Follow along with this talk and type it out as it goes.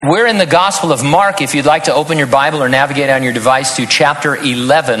We're in the Gospel of Mark. If you'd like to open your Bible or navigate on your device to chapter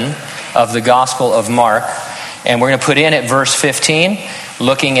 11 of the Gospel of Mark. And we're going to put in at verse 15,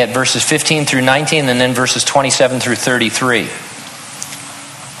 looking at verses 15 through 19, and then verses 27 through 33.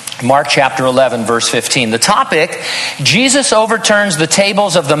 Mark chapter 11, verse 15. The topic, Jesus overturns the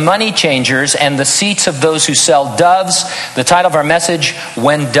tables of the money changers and the seats of those who sell doves. The title of our message,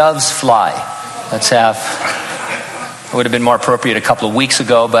 When Doves Fly. It would have been more appropriate a couple of weeks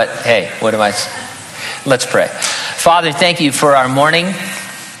ago, but hey, let's pray. Father, thank you for our morning.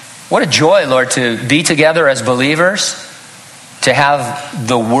 What a joy, Lord, to be together as believers, to have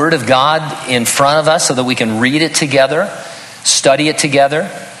the Word of God in front of us so that we can read it together, study it together.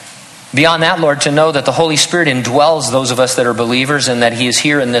 Beyond that, Lord, to know that the Holy Spirit indwells those of us that are believers and that He is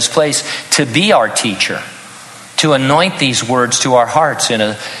here in this place to be our teacher, to anoint these words to our hearts in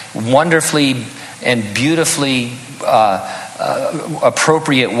a wonderfully and beautifully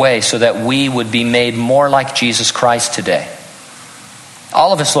appropriate way so that we would be made more like Jesus Christ today.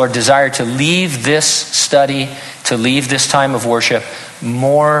 All of us, Lord, desire to leave this study, to leave this time of worship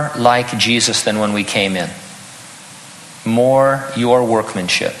more like Jesus than when we came in. More your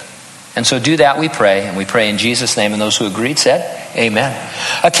workmanship. And so do that, we pray, and we pray in Jesus' name. And those who agreed said, amen.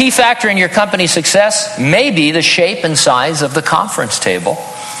 A key factor in your company's success may be the shape and size of the conference table.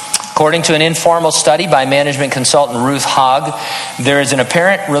 According to an informal study by management consultant Ruth Hogg, there is an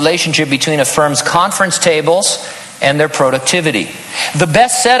apparent relationship between a firm's conference tables and their productivity. The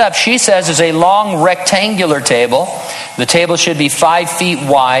best setup, she says, is a long rectangular table. The table should be 5 feet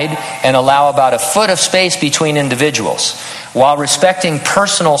wide and allow about a foot of space between individuals. While respecting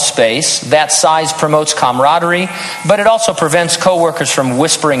personal space, that size promotes camaraderie, but it also prevents coworkers from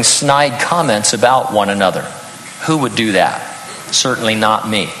whispering snide comments about one another. Who would do that? Certainly not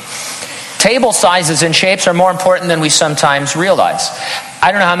me. Table sizes and shapes are more important than we sometimes realize.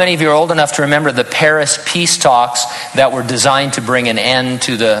 I don't know how many of you are old enough to remember the Paris peace talks that were designed to bring an end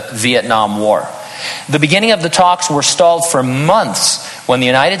to the Vietnam War. The beginning of the talks were stalled for months when the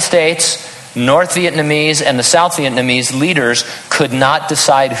United States, North Vietnamese, and the South Vietnamese leaders could not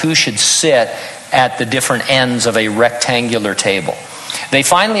decide who should sit at the different ends of a rectangular table. They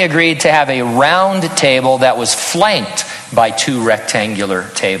finally agreed to have a round table that was flanked by 2 rectangular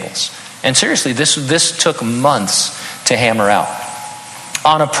tables. And seriously, this took months to hammer out.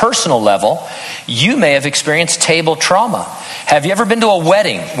 On a personal level, you may have experienced table trauma. Have you ever been to a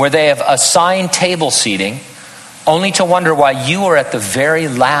wedding where they have assigned table seating only to wonder why you were at the very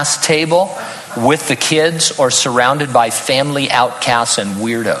last table with the kids or surrounded by family outcasts and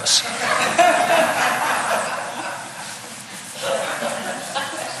weirdos?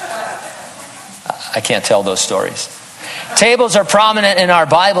 I can't tell those stories. Tables are prominent in our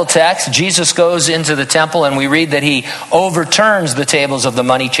Bible text. Jesus goes into the temple and we read that He overturns the tables of the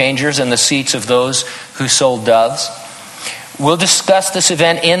money changers and the seats of those who sold doves. We'll discuss this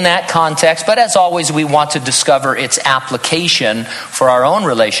event in that context, but as always, we want to discover its application for our own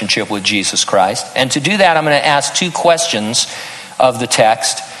relationship with Jesus Christ. And to do that, I'm going to ask 2 questions of the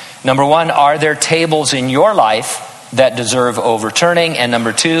text. Number 1, are there tables in your life that deserve overturning? And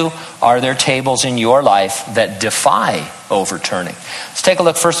number 2, are there tables in your life that defy overturning? Let's take a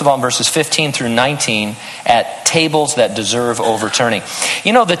look first of all in verses 15 through 19 at tables that deserve overturning.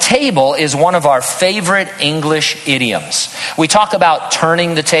 You know, the table is one of our favorite English idioms. We talk about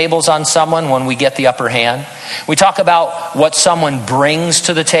turning the tables on someone when we get the upper hand. We talk about what someone brings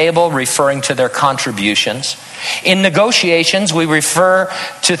to the table, referring to their contributions. In negotiations, we refer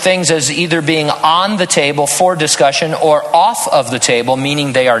to things as either being on the table for discussion or off of the table,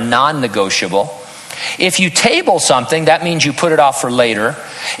 meaning they are non-negotiable. If you table something, that means you put it off for later.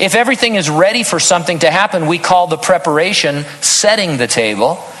 If everything is ready for something to happen, we call the preparation setting the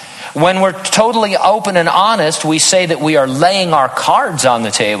table. When we're totally open and honest, we say that we are laying our cards on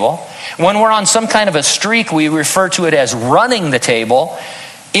the table. When we're on some kind of a streak, we refer to it as running the table.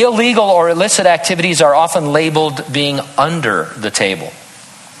 Illegal or illicit activities are often labeled being under the table.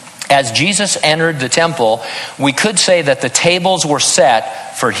 As Jesus entered the temple, we could say that the tables were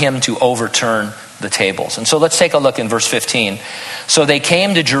set for Him to overturn the tables. And so let's take a look in verse 15. So they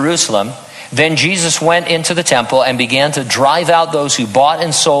came to Jerusalem. Then Jesus went into the temple and began to drive out those who bought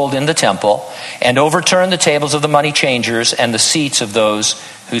and sold in the temple and overturned the tables of the money changers and the seats of those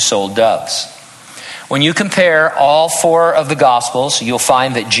who sold doves. When you compare all 4 of the Gospels, you'll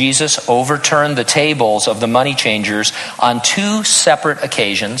find that Jesus overturned the tables of the money changers on 2 separate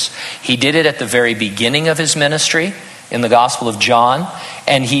occasions. He did it at the very beginning of His ministry in the Gospel of John,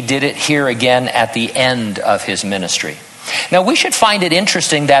 and He did it here again at the end of His ministry. Now, we should find it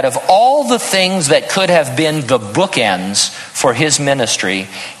interesting that of all the things that could have been the bookends for his ministry,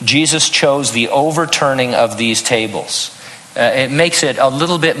 Jesus chose the overturning of these tables. It makes it a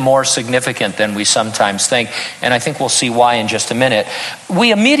little bit more significant than we sometimes think, and I think we'll see why in just a minute.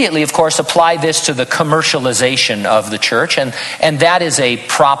 We immediately, of course, apply this to the commercialization of the church, and that is a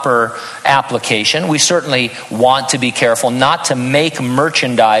proper application. We certainly want to be careful not to make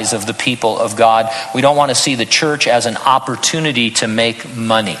merchandise of the people of God. We don't want to see the church as an opportunity to make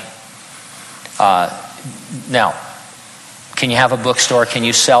money. Now, can you have a bookstore? Can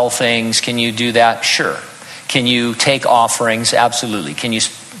you sell things? Can you do that? Sure. Can you take offerings? Absolutely. Can you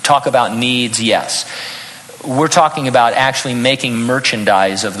talk about needs? Yes. We're talking about actually making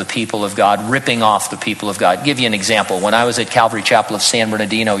merchandise of the people of God, ripping off the people of God. I'll give you an example. When I was at Calvary Chapel of San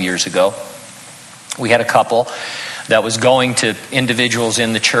Bernardino years ago, we had a couple that was going to individuals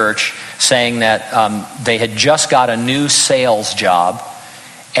in the church saying that they had just got a new sales job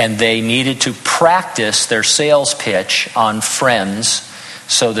and they needed to practice their sales pitch on friends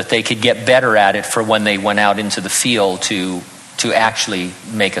so that they could get better at it for when they went out into the field to actually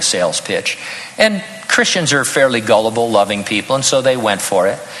make a sales pitch. And Christians are fairly gullible, loving people, and so they went for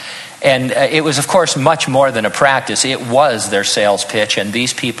it. And it was, of course, much more than a practice. It was their sales pitch, and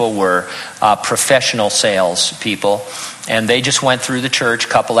these people were professional sales people. And they just went through the church,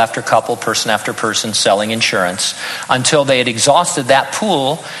 couple after couple, person after person, selling insurance, until they had exhausted that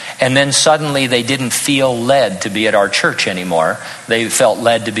pool, and then suddenly they didn't feel led to be at our church anymore. They felt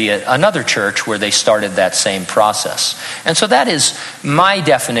led to be at another church where they started that same process. And so that is my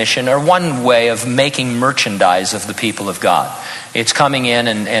definition, or one way of making merchandise of the people of God. It's coming in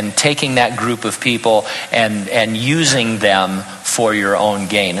and taking that group of people and using them for your own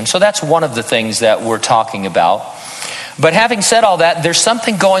gain. And so that's one of the things that we're talking about. But having said all that, there's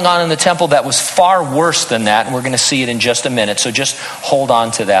something going on in the temple that was far worse than that, and we're going to see it in just a minute, so just hold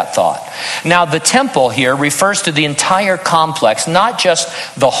on to that thought. Now, the temple here refers to the entire complex, not just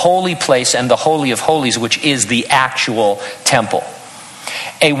the holy place and the Holy of Holies, which is the actual temple.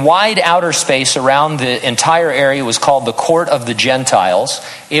 A wide outer space around the entire area was called the Court of the Gentiles.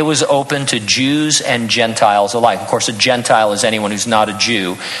 It was open to Jews and Gentiles alike. Of course, a Gentile is anyone who's not a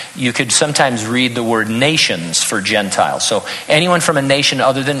Jew. You could sometimes read the word nations for Gentiles. So anyone from a nation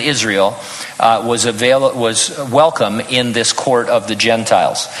other than Israel was welcome in this Court of the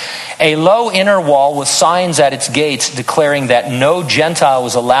Gentiles. A low inner wall with signs at its gates declaring that no Gentile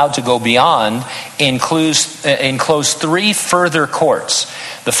was allowed to go beyond enclosed three further courts.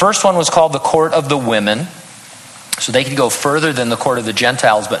 The first one was called the Court of the Women. So they could go further than the Court of the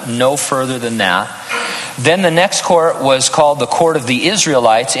Gentiles, but no further than that. Then the next court was called the Court of the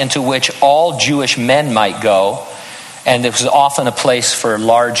Israelites, into which all Jewish men might go. And it was often a place for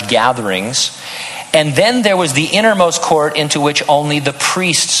large gatherings. And then there was the innermost court into which only the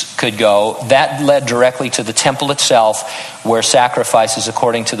priests could go. That led directly to the temple itself, where sacrifices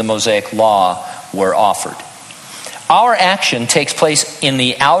according to the Mosaic law were offered. Our action takes place in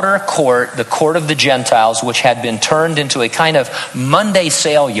the outer court, the Court of the Gentiles, which had been turned into a kind of Monday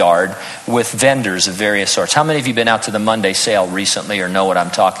sale yard with vendors of various sorts. How many of you have been out to the Monday sale recently or know what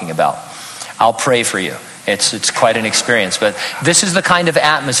I'm talking about? I'll pray for you. It's quite an experience. But this is the kind of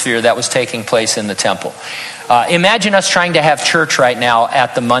atmosphere that was taking place in the temple. Imagine us trying to have church right now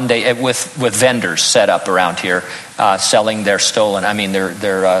at the Monday with vendors set up around here selling their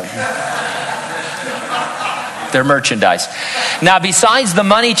their merchandise. Now, besides the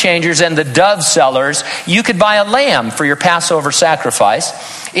money changers and the dove sellers, you could buy a lamb for your Passover sacrifice.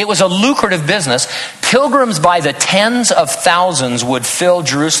 It was a lucrative business. Pilgrims by the tens of thousands would fill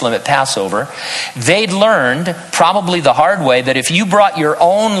Jerusalem at Passover. They'd learned, probably the hard way, that if you brought your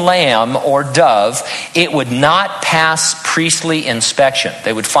own lamb or dove, it would not pass priestly inspection.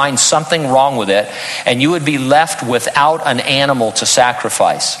 They would find something wrong with it, and you would be left without an animal to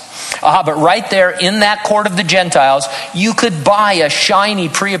sacrifice. But right there in that Court of the Gentiles, you could buy a shiny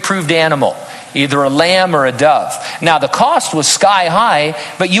pre-approved animal, either a lamb or a dove. Now, the cost was sky high,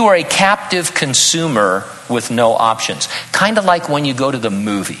 but you were a captive consumer with no options. Kind of like when you go to the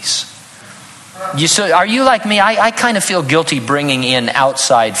movies. Are you like me? I kind of feel guilty bringing in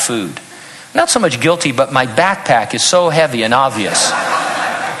outside food. Not so much guilty, but my backpack is so heavy and obvious.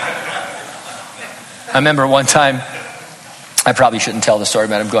 I remember one time, I probably shouldn't tell the story,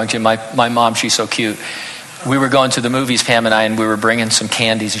 but I'm going to. My mom, she's so cute. we were going to the movies, Pam and I, and we were bringing some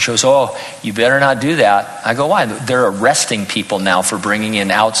candies. And she goes, "Oh, you better not do that." I go, "Why?" "They're arresting people now for bringing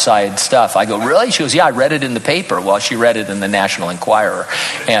in outside stuff." I go, "Really?" She goes, "Yeah, I read it in the paper." Well, she read it in the National Enquirer.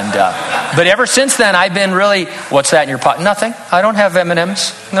 And but ever since then, I've been really, "What's that in your pocket?" "Nothing. I don't have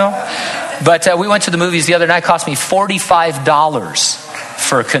M&Ms. No." But we went to the movies the other night. It cost me $45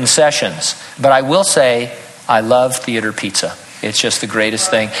 for concessions. But I will say, I love theater pizza. It's just the greatest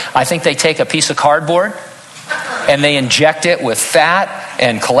thing. I think they take a piece of cardboard and they inject it with fat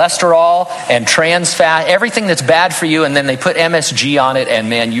and cholesterol and trans fat, everything that's bad for you, and then they put MSG on it, and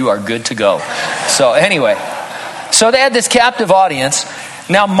man, you are good to go. So anyway, so they had this captive audience.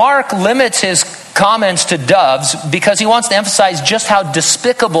 Now Mark limits his comments to doves because he wants to emphasize just how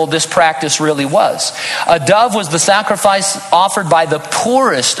despicable this practice really was. A dove was the sacrifice offered by the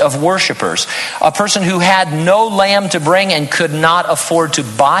poorest of worshipers, a person who had no lamb to bring and could not afford to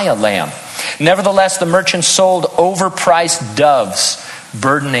buy a lamb. Nevertheless, the merchants sold overpriced doves,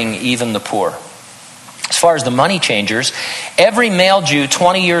 burdening even the poor. As far as the money changers, every male Jew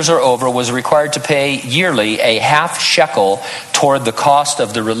 20 years or over was required to pay yearly a half shekel toward the cost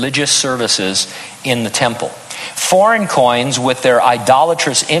of the religious services in the temple. Foreign coins with their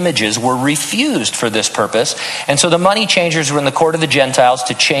idolatrous images were refused for this purpose, and so the money changers were in the court of the Gentiles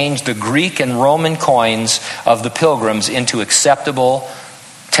to change the Greek and Roman coins of the pilgrims into acceptable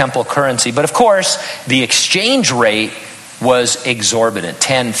temple currency. But of course, the exchange rate was exorbitant,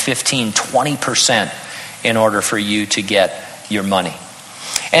 10, 15, 20%. In order for you to get your money.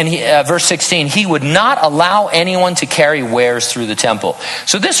 And verse 16, he would not allow anyone to carry wares through the temple.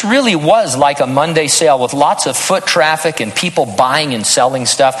 So this really was like a Monday sale with lots of foot traffic and people buying and selling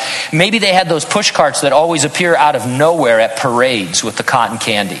stuff. Maybe they had those push carts that always appear out of nowhere at parades with the cotton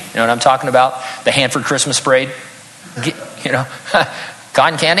candy. You know what I'm talking about? The Hanford Christmas parade. You know,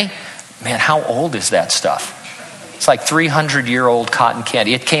 cotton candy? Man, how old is that stuff? It's like 300-year-old cotton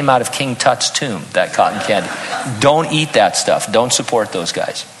candy. It came out of King Tut's tomb, that cotton candy. Don't eat that stuff. Don't support those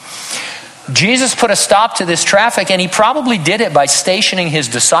guys. Jesus put a stop to this traffic, and he probably did it by stationing his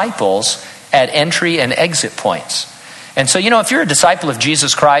disciples at entry and exit points. And so, if you're a disciple of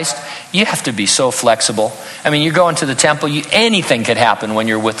Jesus Christ, you have to be so flexible. I mean, you're going to the temple, anything could happen when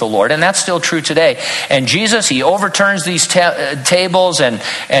you're with the Lord, and that's still true today. And Jesus, he overturns these tables, and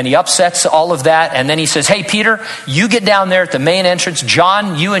he upsets all of that, and then he says, "Hey, Peter, you get down there at the main entrance.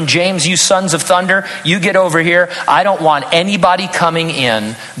 John, you and James, you sons of thunder, you get over here. I don't want anybody coming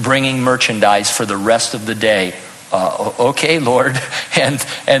in bringing merchandise for the rest of the day." Okay, Lord.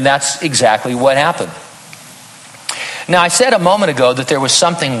 And that's exactly what happened. Now, I said a moment ago that there was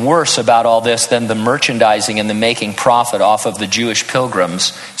something worse about all this than the merchandising and the making profit off of the Jewish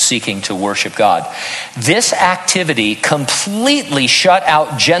pilgrims seeking to worship God. This activity completely shut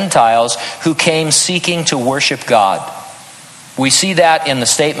out Gentiles who came seeking to worship God. We see that in the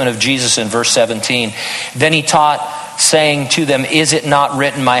statement of Jesus in verse 17. Then he taught, saying to them, "Is it not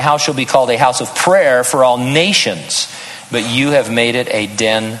written, my house shall be called a house of prayer for all nations, but you have made it a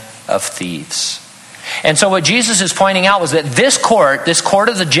den of thieves." And so what Jesus is pointing out was that this court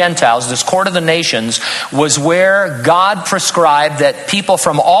of the Gentiles, this court of the nations, was where God prescribed that people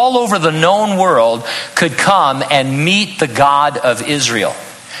from all over the known world could come and meet the God of Israel.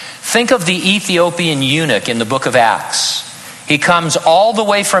 Think of the Ethiopian eunuch in the book of Acts. He comes all the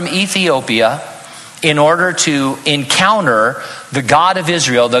way from Ethiopia in order to encounter the God of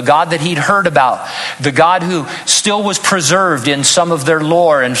Israel, the God that he'd heard about, the God who still was preserved in some of their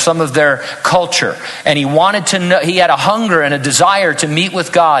lore and some of their culture. And he wanted to know, he had a hunger and a desire to meet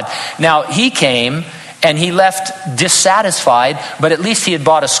with God. Now, he came and he left dissatisfied, but at least he had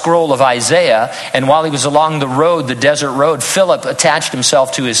bought a scroll of Isaiah. And while he was along the road, the desert road, Philip attached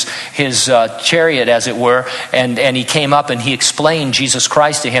himself to his chariot, as it were, and he came up and he explained Jesus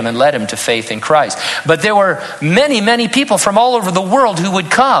Christ to him and led him to faith in Christ. But there were many, many people from all over the world who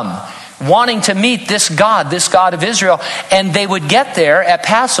would come wanting to meet this God of Israel. And they would get there at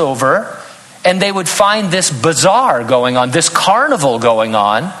Passover and they would find this bazaar going on, this carnival going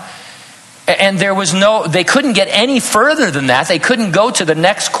on. And they couldn't get any further than that. They couldn't go to the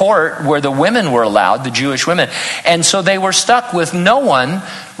next court where the women were allowed, the Jewish women. And so they were stuck with no one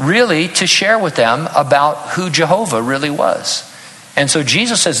really to share with them about who Jehovah really was. And so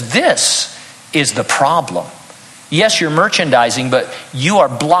Jesus says, this is the problem. Yes, you're merchandising, but you are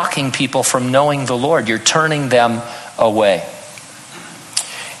blocking people from knowing the Lord. You're turning them away.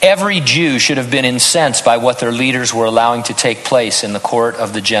 Every Jew should have been incensed by what their leaders were allowing to take place in the court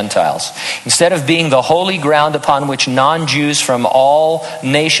of the Gentiles. Instead of being the holy ground upon which non-Jews from all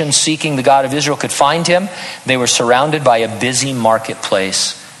nations seeking the God of Israel could find him, they were surrounded by a busy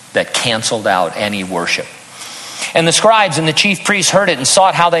marketplace that canceled out any worship. And the scribes and the chief priests heard it and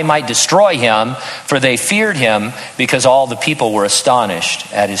sought how they might destroy him, for they feared him, because all the people were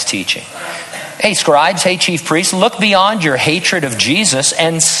astonished at his teaching. Hey, scribes, hey, chief priests, look beyond your hatred of Jesus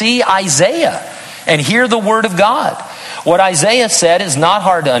and see Isaiah and hear the word of God. What Isaiah said is not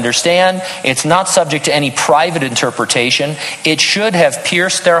hard to understand. It's not subject to any private interpretation. It should have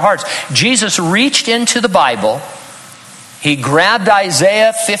pierced their hearts. Jesus reached into the Bible. He grabbed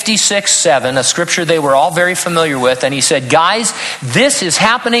Isaiah 56:7, a scripture they were all very familiar with, and he said, guys, this is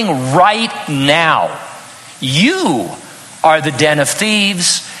happening right now. You are the den of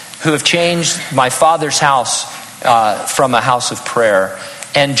thieves who have changed my Father's house from a house of prayer.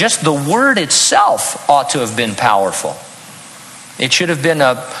 And just the word itself ought to have been powerful. It should have been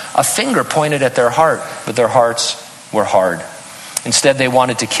a finger pointed at their heart, but their hearts were hard. Instead, they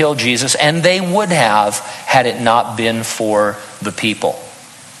wanted to kill Jesus, and they would have had it not been for the people.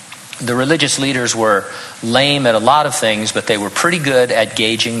 The religious leaders were lame at a lot of things, but they were pretty good at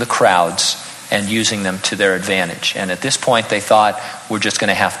gauging the crowds and using them to their advantage. And at this point, they thought, we're just going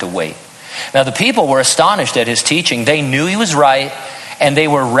to have to wait. Now, the people were astonished at his teaching. They knew he was right, and they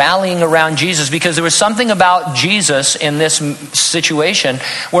were rallying around Jesus because there was something about Jesus in this situation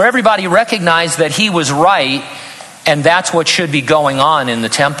where everybody recognized that he was right, and that's what should be going on in the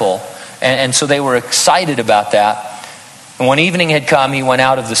temple. And so they were excited about that. And when evening had come, he went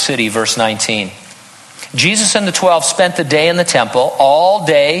out of the city, verse 19. Jesus and the 12 spent the day in the temple. All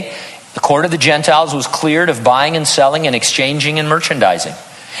day, the court of the Gentiles was cleared of buying and selling and exchanging and merchandising.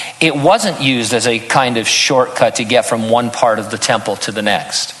 It wasn't used as a kind of shortcut to get from one part of the temple to the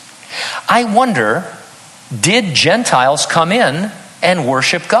next. I wonder, did Gentiles come in and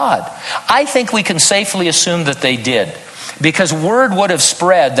worship God? I think we can safely assume that they did, because word would have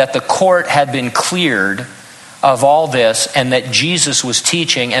spread that the court had been cleared of all this and that Jesus was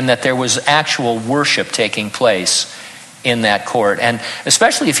teaching and that there was actual worship taking place in that court. And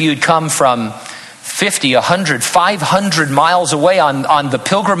especially if you'd come from 50, 100, 500 miles away on the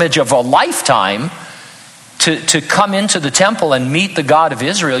pilgrimage of a lifetime to come into the temple and meet the God of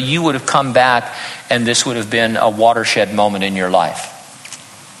Israel, you would have come back and this would have been a watershed moment in your life.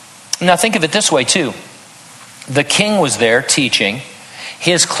 Now think of it this way too. The king was there teaching.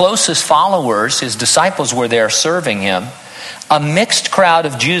 His closest followers, his disciples, were there serving him. A mixed crowd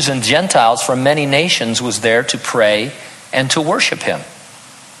of Jews and Gentiles from many nations was there to pray and to worship him.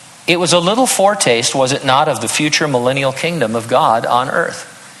 It was a little foretaste, was it not, of the future millennial kingdom of God on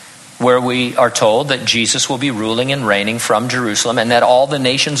earth, where we are told that Jesus will be ruling and reigning from Jerusalem and that all the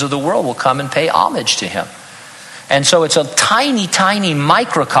nations of the world will come and pay homage to him. And so it's a tiny, tiny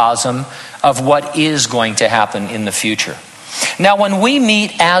microcosm of what is going to happen in the future. Now, when we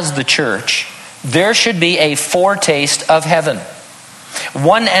meet as the church, there should be a foretaste of heaven.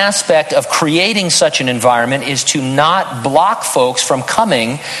 One aspect of creating such an environment is to not block folks from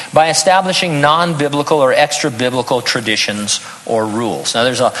coming by establishing non-biblical or extra-biblical traditions or rules. Now,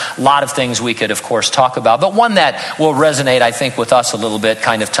 there's a lot of things we could, of course, talk about, but one that will resonate, I think, with us a little bit,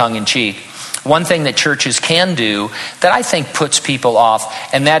 kind of tongue-in-cheek. One thing that churches can do that I think puts people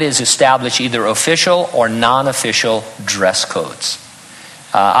off, and that is establish either official or non-official dress codes.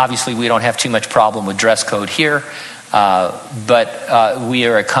 Obviously, we don't have too much problem with dress code here. But we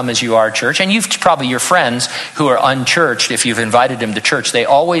are a come-as-you-are church. And you've probably, your friends who are unchurched, if you've invited them to church, they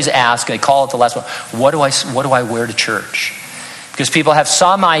always ask, they call it the last one, what do I wear to church? Because people have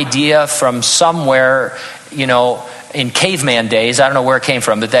some idea from somewhere, in caveman days, I don't know where it came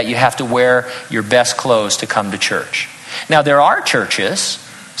from, but that you have to wear your best clothes to come to church. Now, there are churches,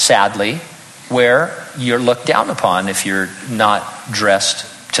 sadly, where you're looked down upon if you're not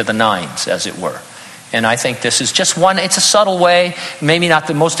dressed to the nines, as it were. And I think this is just one, it's a subtle way, maybe not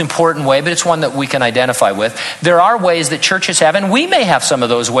the most important way, but it's one that we can identify with. There are ways that churches have, and we may have some of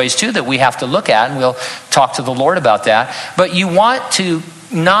those ways too that we have to look at, and we'll talk to the Lord about that. But you want to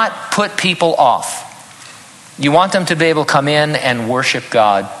not put people off. You want them to be able to come in and worship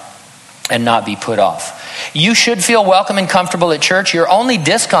God and not be put off. You should feel welcome and comfortable at church. Your only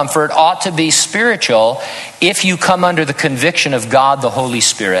discomfort ought to be spiritual if you come under the conviction of God, the Holy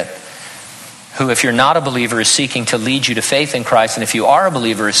Spirit, who, if you're not a believer, is seeking to lead you to faith in Christ, and if you are a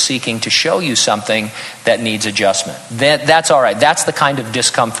believer, is seeking to show you something that needs adjustment. That's all right. That's the kind of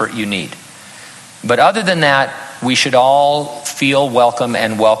discomfort you need. But other than that, we should all feel welcome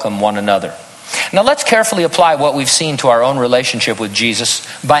and welcome one another. Now let's carefully apply what we've seen to our own relationship with Jesus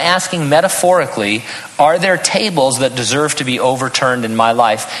by asking metaphorically, are there tables that deserve to be overturned in my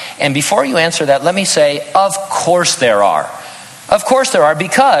life? And before you answer that, let me say, of course there are. Of course there are,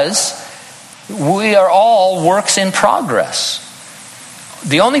 because we are all works in progress.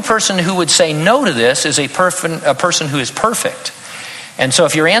 The only person who would say no to this is a person who is perfect. And so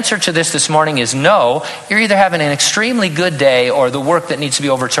if your answer to this morning is no, you're either having an extremely good day or the work that needs to be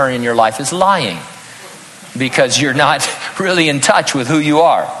overturned in your life is lying, because you're not really in touch with who you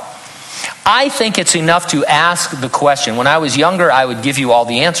are. I think it's enough to ask the question. When I was younger, I would give you all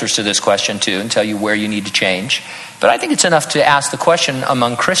the answers to this question too and tell you where you need to change. But I think it's enough to ask the question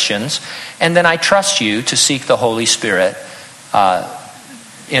among Christians, and then I trust you to seek the Holy Spirit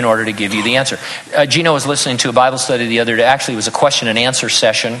in order to give you the answer. Gino was listening to a Bible study the other day. Actually, it was a question and answer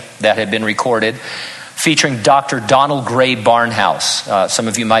session that had been recorded featuring Dr. Donald Gray Barnhouse. Some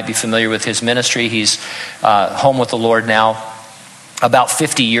of you might be familiar with his ministry. He's home with the Lord now. About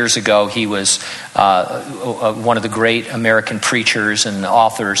 50 years ago, he was one of the great American preachers and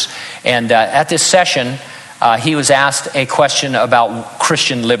authors. And at this session, he was asked a question about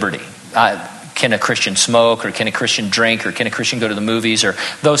Christian liberty. Can a Christian smoke, or can a Christian drink, or can a Christian go to the movies, or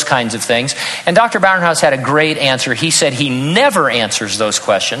those kinds of things? And Dr. Barnhouse had a great answer. He said he never answers those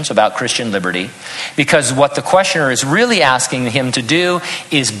questions about Christian liberty, because what the questioner is really asking him to do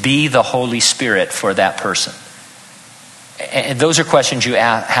is be the Holy Spirit for that person. And those are questions you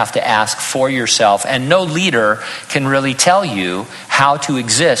have to ask for yourself, and no leader can really tell you how to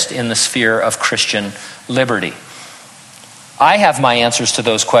exist in the sphere of Christian liberty. I have my answers to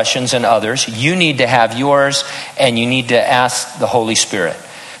those questions and others. You need to have yours, and you need to ask the Holy Spirit.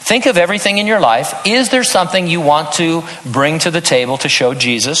 Think of everything in your life. Is there something you want to bring to the table to show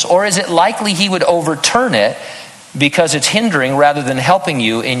Jesus, or is it likely he would overturn it because it's hindering rather than helping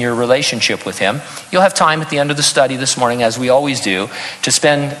you in your relationship with him? You'll have time at the end of the study this morning, as we always do, to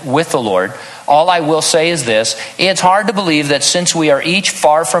spend with the Lord. All I will say is this: it's hard to believe that since we are each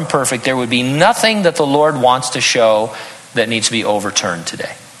far from perfect, there would be nothing that the Lord wants to show that needs to be overturned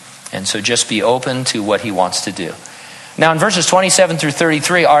today. And so just be open to what he wants to do. Now in verses 27 through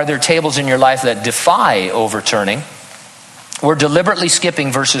 33, are there tables in your life that defy overturning? We're deliberately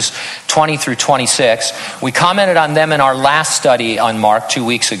skipping verses 20 through 26. We commented on them in our last study on Mark 2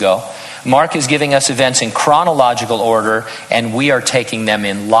 weeks ago. Mark is giving us events in chronological order, and we are taking them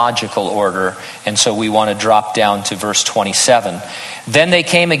in logical order. And so we want to drop down to verse 27. Then they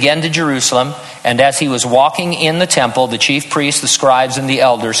came again to Jerusalem, and as he was walking in the temple, the chief priests, the scribes, and the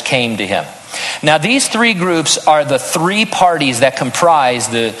elders came to him. Now these three groups are the three parties that comprise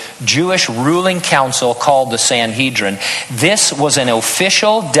the Jewish ruling council called the Sanhedrin. This was an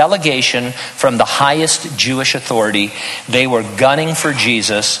official delegation from the highest Jewish authority. They were gunning for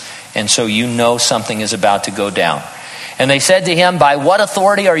Jesus, and so you know something is about to go down. And they said to him, "By what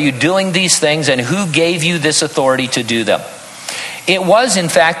authority are you doing these things, and who gave you this authority to do them?" It was, in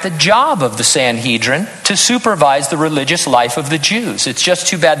fact, the job of the Sanhedrin to supervise the religious life of the Jews. It's just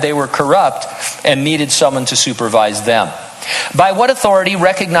too bad they were corrupt and needed someone to supervise them. By what authority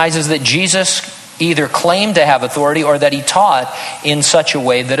recognizes that Jesus either claimed to have authority or that he taught in such a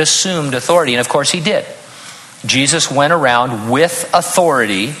way that assumed authority. And of course he did. Jesus went around with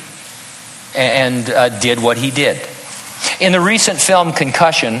authority and did what he did. In the recent film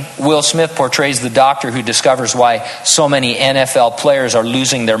Concussion, Will Smith portrays the doctor who discovers why so many NFL players are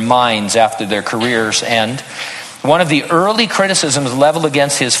losing their minds after their careers end. One of the early criticisms leveled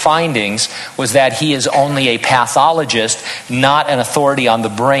against his findings was that he is only a pathologist, not an authority on the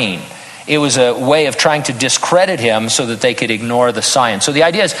brain. It was a way of trying to discredit him so that they could ignore the science. So the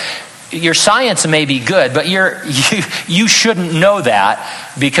idea is, your science may be good, but you shouldn't know that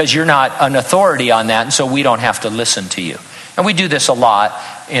because you're not an authority on that, and so we don't have to listen to you. And we do this a lot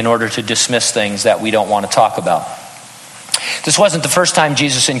in order to dismiss things that we don't want to talk about. This wasn't the first time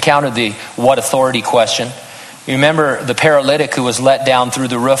Jesus encountered the what authority question. You remember the paralytic who was let down through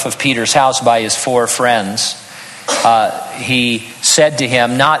the roof of Peter's house by his 4 friends. He said to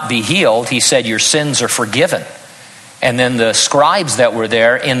him, not be healed, he said, your sins are forgiven. And then the scribes that were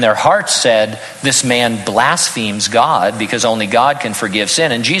there in their hearts said, this man blasphemes God because only God can forgive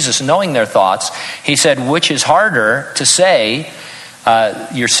sin. And Jesus, knowing their thoughts, he said, which is harder to say,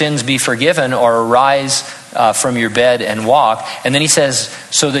 your sins be forgiven, or arise from your bed and walk? And then he says,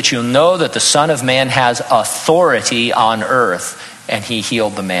 so that you'll know that the Son of Man has authority on earth. And he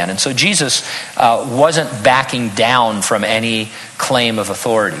healed the man. And so Jesus wasn't backing down from any claim of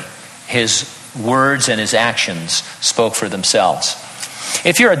authority. His words and his actions spoke for themselves.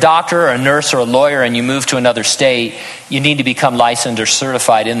 If you're a doctor or a nurse or a lawyer and you move to another state, you need to become licensed or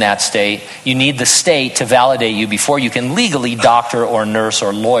certified in that state. You need the state to validate you before you can legally doctor or nurse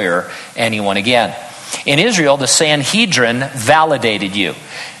or lawyer anyone again. In Israel, the Sanhedrin validated you.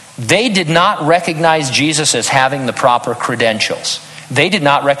 They did not recognize Jesus as having the proper credentials. They did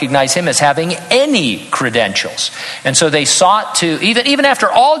not recognize him as having any credentials. And so they sought to, even after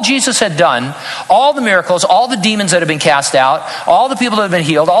all Jesus had done, all the miracles, all the demons that had been cast out, all the people that had been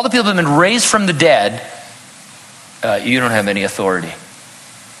healed, all the people that had been raised from the dead, you don't have any authority.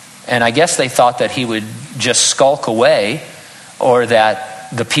 And I guess they thought that he would just skulk away, or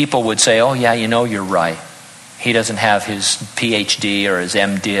that the people would say, oh yeah, you're right. He doesn't have his PhD or his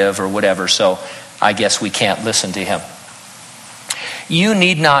MDiv or whatever, so I guess we can't listen to him. You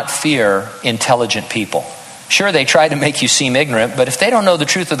need not fear intelligent people. Sure, they try to make you seem ignorant, but if they don't know the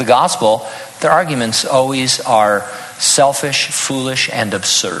truth of the gospel, their arguments always are selfish, foolish, and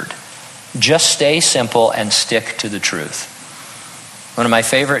absurd. Just stay simple and stick to the truth. One of my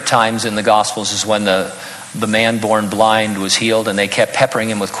favorite times in the Gospels is when the man born blind was healed, and they kept peppering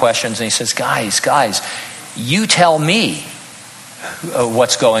him with questions, and he says, guys, you tell me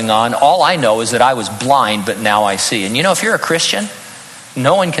what's going on. All I know is that I was blind, but now I see. And if you're a Christian,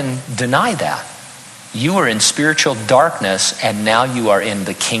 no one can deny that. You were in spiritual darkness, and now you are in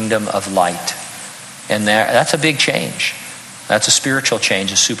the kingdom of light. And that's a big change. That's a spiritual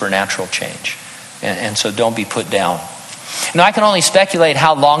change, a supernatural change. And so don't be put down. Now, I can only speculate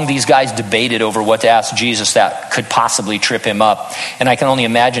how long these guys debated over what to ask Jesus that could possibly trip him up. And I can only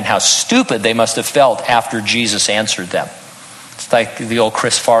imagine how stupid they must have felt after Jesus answered them. It's like the old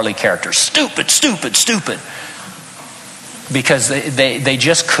Chris Farley character. Stupid, stupid, stupid. Because they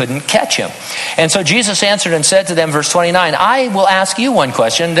just couldn't catch him. And so Jesus answered and said to them, verse 29, I will ask you one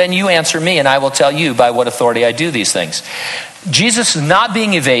question, then you answer me, and I will tell you by what authority I do these things. Jesus is not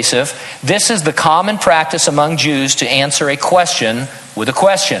being evasive. This is the common practice among Jews to answer a question with a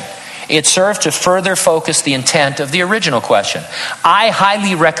question. It served to further focus the intent of the original question. I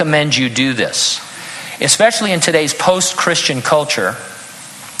highly recommend you do this. Especially in today's post-Christian culture,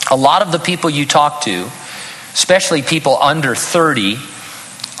 a lot of the people you talk to, especially people under 30,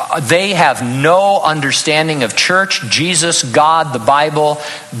 they have no understanding of church, Jesus, God, the Bible.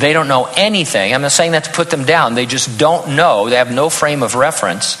 They don't know anything. I'm not saying that to put them down. They just don't know. They have no frame of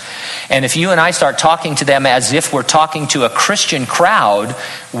reference. And if you and I start talking to them as if we're talking to a Christian crowd,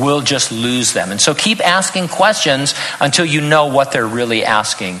 we'll just lose them. And so keep asking questions until you know what they're really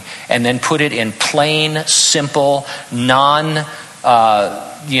asking. And then put it in plain, simple,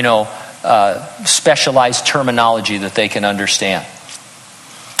 specialized terminology that they can understand.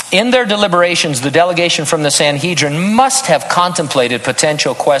 In their deliberations, the delegation from the Sanhedrin must have contemplated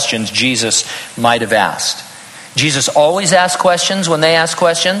potential questions Jesus might have asked. Jesus always asked questions when they asked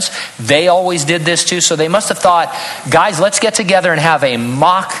questions. They always did this too. So they must have thought, guys, let's get together and have a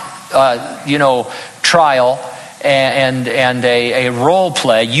mock, trial and a role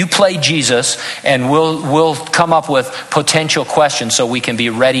play. You play Jesus, and we'll come up with potential questions so we can be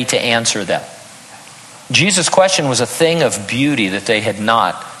ready to answer them. Jesus' question was a thing of beauty that they had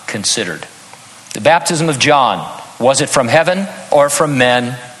not considered. The baptism of John, was it from heaven or from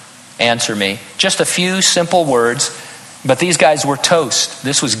men? Answer me. Just a few simple words, but these guys were toast.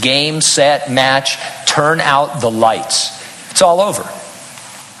 This was game, set, match, turn out the lights. It's all over.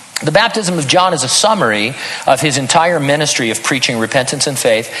 The baptism of John is a summary of his entire ministry of preaching repentance and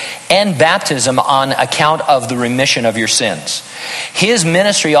faith and baptism on account of the remission of your sins. His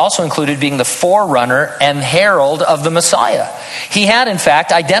ministry also included being the forerunner and herald of the Messiah. He had, in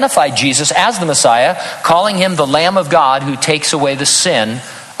fact, identified Jesus as the Messiah, calling him the Lamb of God who takes away the sin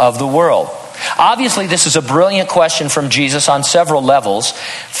of the world. Obviously, this is a brilliant question from Jesus on several levels.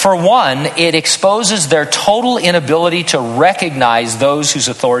 For one, it exposes their total inability to recognize those whose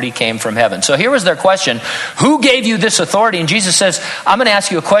authority came from heaven. So here was their question: who gave you this authority? And Jesus says, I'm going to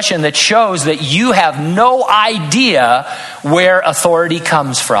ask you a question that shows that you have no idea where authority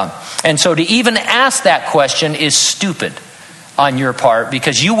comes from. And so to even ask that question is stupid on your part,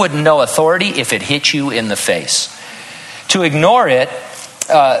 because you wouldn't know authority if it hit you in the face. To ignore it,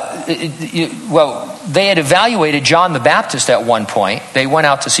 they had evaluated John the Baptist at one point. They went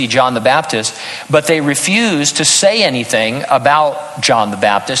out to see John the Baptist, but they refused to say anything about John the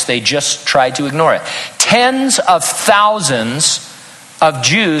Baptist. They just tried to ignore it. Tens of thousands of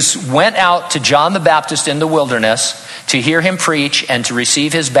Jews went out to John the Baptist in the wilderness to hear him preach and to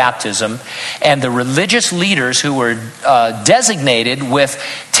receive his baptism. And the religious leaders who were designated with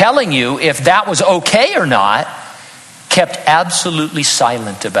telling you if that was okay or not kept absolutely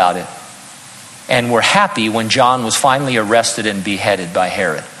silent about it, and were happy when John was finally arrested and beheaded by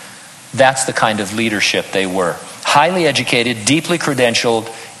Herod. That's the kind of leadership they were. Highly educated, deeply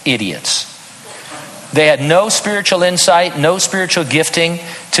credentialed idiots. They had no spiritual insight, no spiritual gifting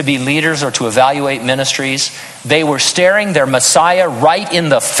to be leaders or to evaluate ministries. They were staring their Messiah right in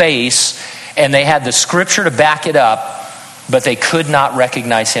the face, and they had the scripture to back it up. but they could not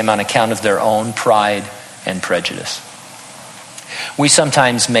recognize him on account of their own pride and prejudice. We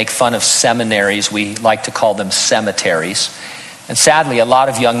sometimes make fun of seminaries. We like to call them cemeteries. And sadly, a lot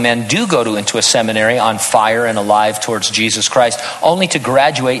of young men do go into a seminary on fire and alive towards Jesus Christ, only to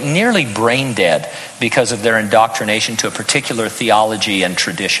graduate nearly brain dead because of their indoctrination to a particular theology and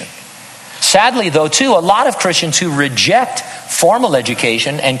tradition. Sadly, though, too, a lot of Christians who reject formal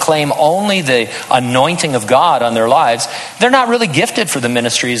education and claim only the anointing of God on their lives, they're not really gifted for the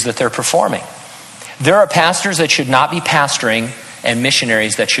ministries that they're performing. There are pastors that should not be pastoring and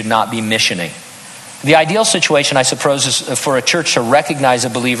missionaries that should not be missioning. The ideal situation, I suppose, is for a church to recognize a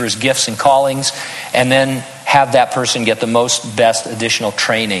believer's gifts and callings and then have that person get the best additional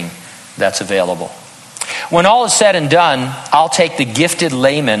training that's available. When all is said and done, I'll take the gifted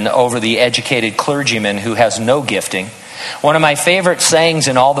layman over the educated clergyman who has no gifting. One of my favorite sayings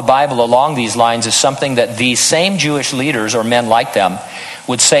in all the Bible along these lines is something that these same Jewish leaders or men like them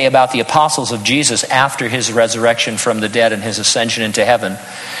would say about the apostles of Jesus after his resurrection from the dead and his ascension into heaven,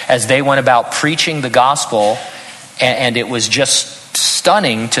 as they went about preaching the gospel, and it was just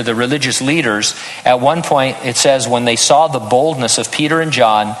stunning to the religious leaders. At one point, it says, when they saw the boldness of Peter and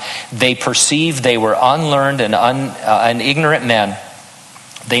John, they perceived they were unlearned and ignorant men.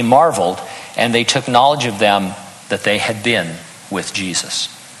 They marveled, and they took knowledge of them that they had been with Jesus.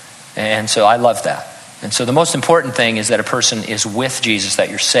 And so I love that. And so the most important thing is that a person is with Jesus, that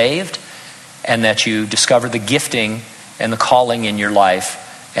you're saved, and that you discover the gifting and the calling in your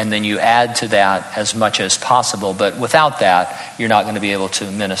life, and then you add to that as much as possible. But without that, you're not going to be able to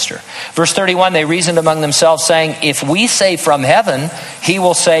minister. Verse 31, they reasoned among themselves, saying, if we say from heaven, he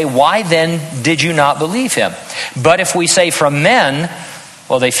will say, why then did you not believe him? But if we say from men,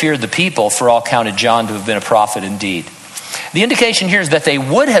 well, they feared the people, for all counted John to have been a prophet indeed. The indication here is that they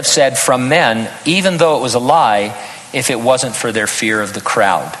would have said from men, even though it was a lie, if it wasn't for their fear of the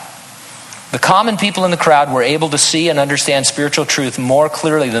crowd. The common people in the crowd were able to see and understand spiritual truth more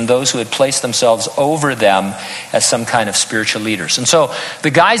clearly than those who had placed themselves over them as some kind of spiritual leaders. And so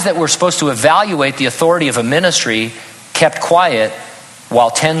the guys that were supposed to evaluate the authority of a ministry kept quiet, while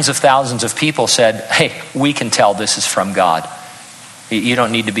tens of thousands of people said, hey, we can tell this is from God. You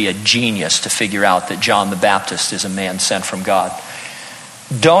don't need to be a genius to figure out that John the Baptist is a man sent from God.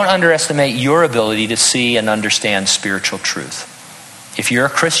 Don't underestimate your ability to see and understand spiritual truth. If you're a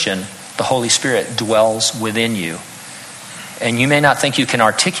Christian, the Holy Spirit dwells within you. And you may not think you can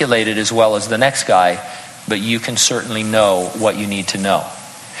articulate it as well as the next guy, but you can certainly know what you need to know.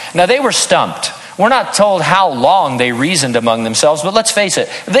 Now, they were stumped. We're not told how long they reasoned among themselves, but let's face it,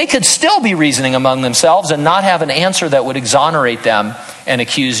 they could still be reasoning among themselves and not have an answer that would exonerate them and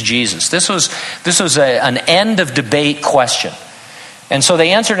accuse Jesus. This was an end of debate question. And so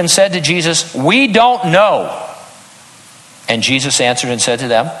they answered and said to Jesus, we don't know. And Jesus answered and said to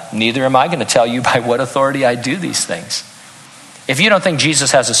them, neither am I going to tell you by what authority I do these things. If you don't think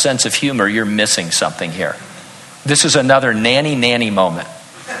Jesus has a sense of humor, you're missing something here. This is another nanny moment.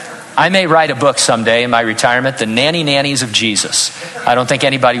 I may write a book someday in my retirement, The Nanny Nannies of Jesus. I don't think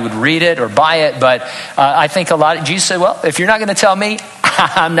anybody would read it or buy it, but I think a lot of Jesus said, well, if you're not going to tell me,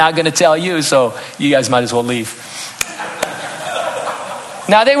 I'm not going to tell you, so you guys might as well leave.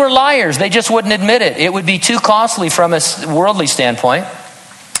 Now, they were liars. They just wouldn't admit it. It would be too costly from a worldly standpoint.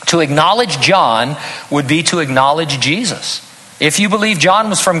 To acknowledge John would be to acknowledge Jesus. If you believe John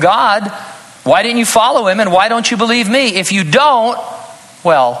was from God, why didn't you follow him, and why don't you believe me? If you don't,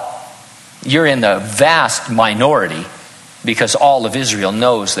 well, you're in the vast minority, because all of Israel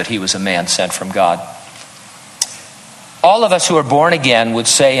knows that he was a man sent from God. All of us who are born again would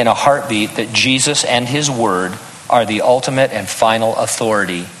say in a heartbeat that Jesus and his word are the ultimate and final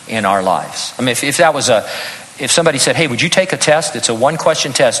authority in our lives. I mean, if somebody said, hey, would you take a test? It's a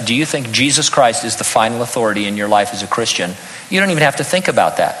one-question test. Do you think Jesus Christ is the final authority in your life as a Christian? You don't even have to think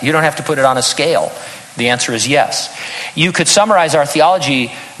about that. You don't have to put it on a scale. The answer is yes. You could summarize our theology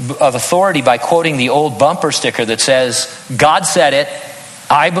of authority by quoting the old bumper sticker that says, God said it,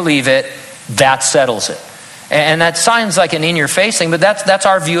 I believe it, that settles it. And that sounds like an in-your-face thing, but that's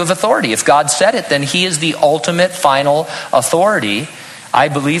our view of authority. If God said it, then he is the ultimate final authority. I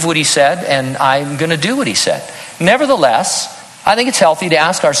believe what he said, and I'm going to do what he said. Nevertheless, I think it's healthy to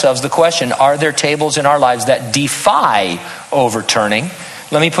ask ourselves the question, are there tables in our lives that defy overturning?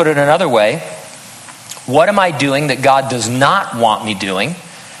 Let me put it another way. What am I doing that God does not want me doing?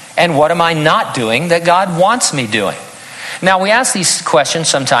 And what am I not doing that God wants me doing? Now, we ask these questions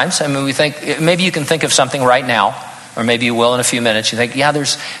sometimes. I mean, we think, maybe you can think of something right now, or maybe you will in a few minutes. You think, yeah,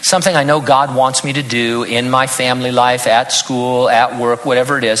 there's something I know God wants me to do in my family life, at school, at work,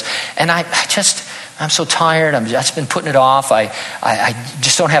 whatever it is. And I I'm so tired. I've just been putting it off. I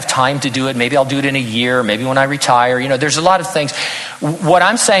just don't have time to do it. Maybe I'll do it in a year. Maybe when I retire. There's a lot of things. What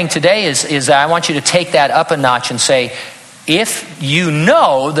I'm saying today is that I want you to take that up a notch and say, if you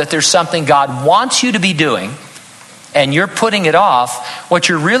know that there's something God wants you to be doing and you're putting it off, what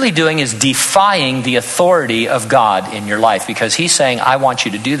you're really doing is defying the authority of God in your life, because he's saying, I want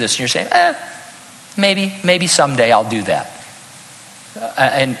you to do this. And you're saying, maybe someday I'll do that.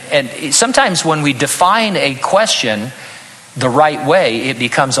 And sometimes when we define a question the right way, it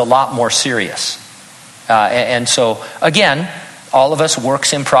becomes a lot more serious. And so, again, all of us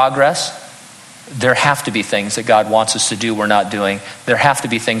works in progress. There have to be things that God wants us to do we're not doing. There have to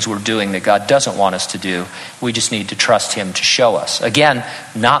be things we're doing that God doesn't want us to do. We just need to trust him to show us. Again,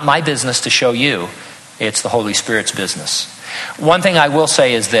 not my business to show you. It's the Holy Spirit's business. One thing I will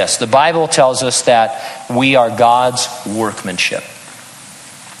say is this. The Bible tells us that we are God's workmanship.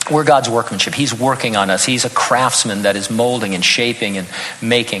 We're God's workmanship. He's working on us. He's a craftsman that is molding and shaping and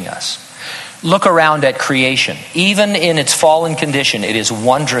making us. Look around at creation. Even in its fallen condition, it is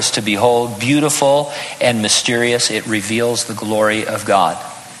wondrous to behold, beautiful and mysterious. It reveals the glory of God.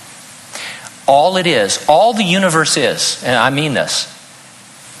 All it is, all the universe is, and I mean this,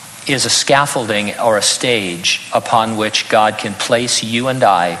 is a scaffolding or a stage upon which God can place you and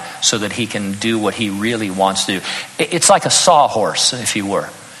I so that he can do what he really wants to do. It's like a sawhorse, if you were.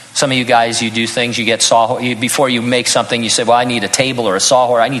 Some of you guys, you do things, you get before you make something, you say, well, I need a table or a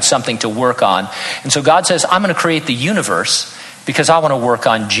sawhorse. I need something to work on. And so God says, I'm going to create the universe because I want to work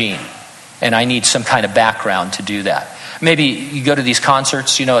on Gene. And I need some kind of background to do that. Maybe you go to these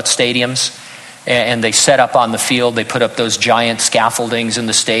concerts, at stadiums, and they set up on the field. They put up those giant scaffoldings in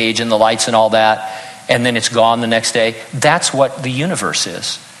the stage and the lights and all that. And then it's gone the next day. That's what the universe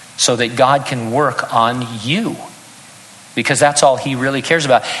is. So that God can work on you. Because that's all he really cares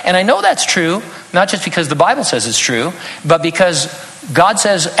about. And I know that's true, not just because the Bible says it's true, but because God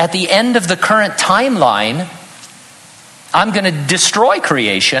says at the end of the current timeline, I'm going to destroy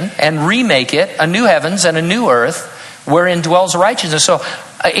creation and remake it, a new heavens and a new earth, wherein dwells righteousness. So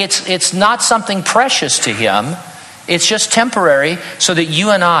it's not something precious to him. It's just temporary so that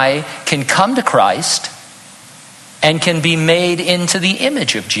you and I can come to Christ and can be made into the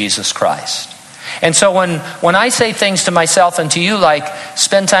image of Jesus Christ. And so when I say things to myself and to you like,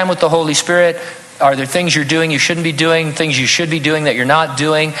 spend time with the Holy Spirit, are there things you're doing you shouldn't be doing, things you should be doing that you're not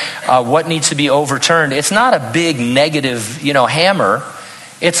doing, what needs to be overturned? It's not a big negative, hammer.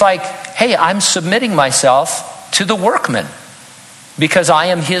 It's like, hey, I'm submitting myself to the workman because I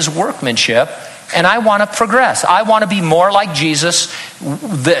am his workmanship and I want to progress. I want to be more like Jesus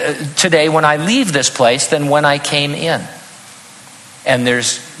today when I leave this place than when I came in. And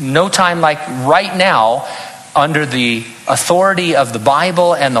there's no time like right now under the authority of the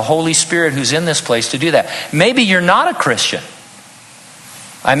Bible and the Holy Spirit who's in this place to do that. Maybe you're not a Christian.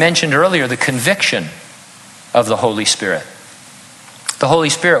 I mentioned earlier the conviction of the Holy Spirit. The Holy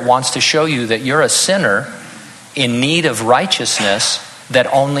Spirit wants to show you that you're a sinner in need of righteousness that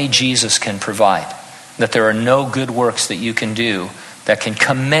only Jesus can provide. That there are no good works that you can do that can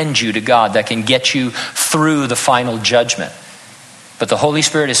commend you to God, that can get you through the final judgment. But the Holy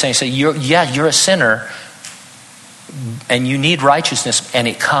Spirit is saying, you're a sinner and you need righteousness, and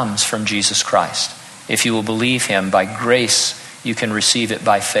it comes from Jesus Christ. If you will believe him by grace, you can receive it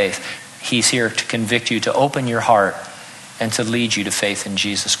by faith. He's here to convict you, to open your heart, and to lead you to faith in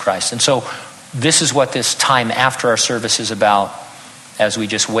Jesus Christ. And so this is what this time after our service is about as we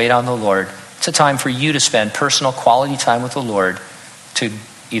just wait on the Lord. It's a time for you to spend personal quality time with the Lord to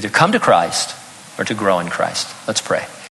either come to Christ or to grow in Christ. Let's pray.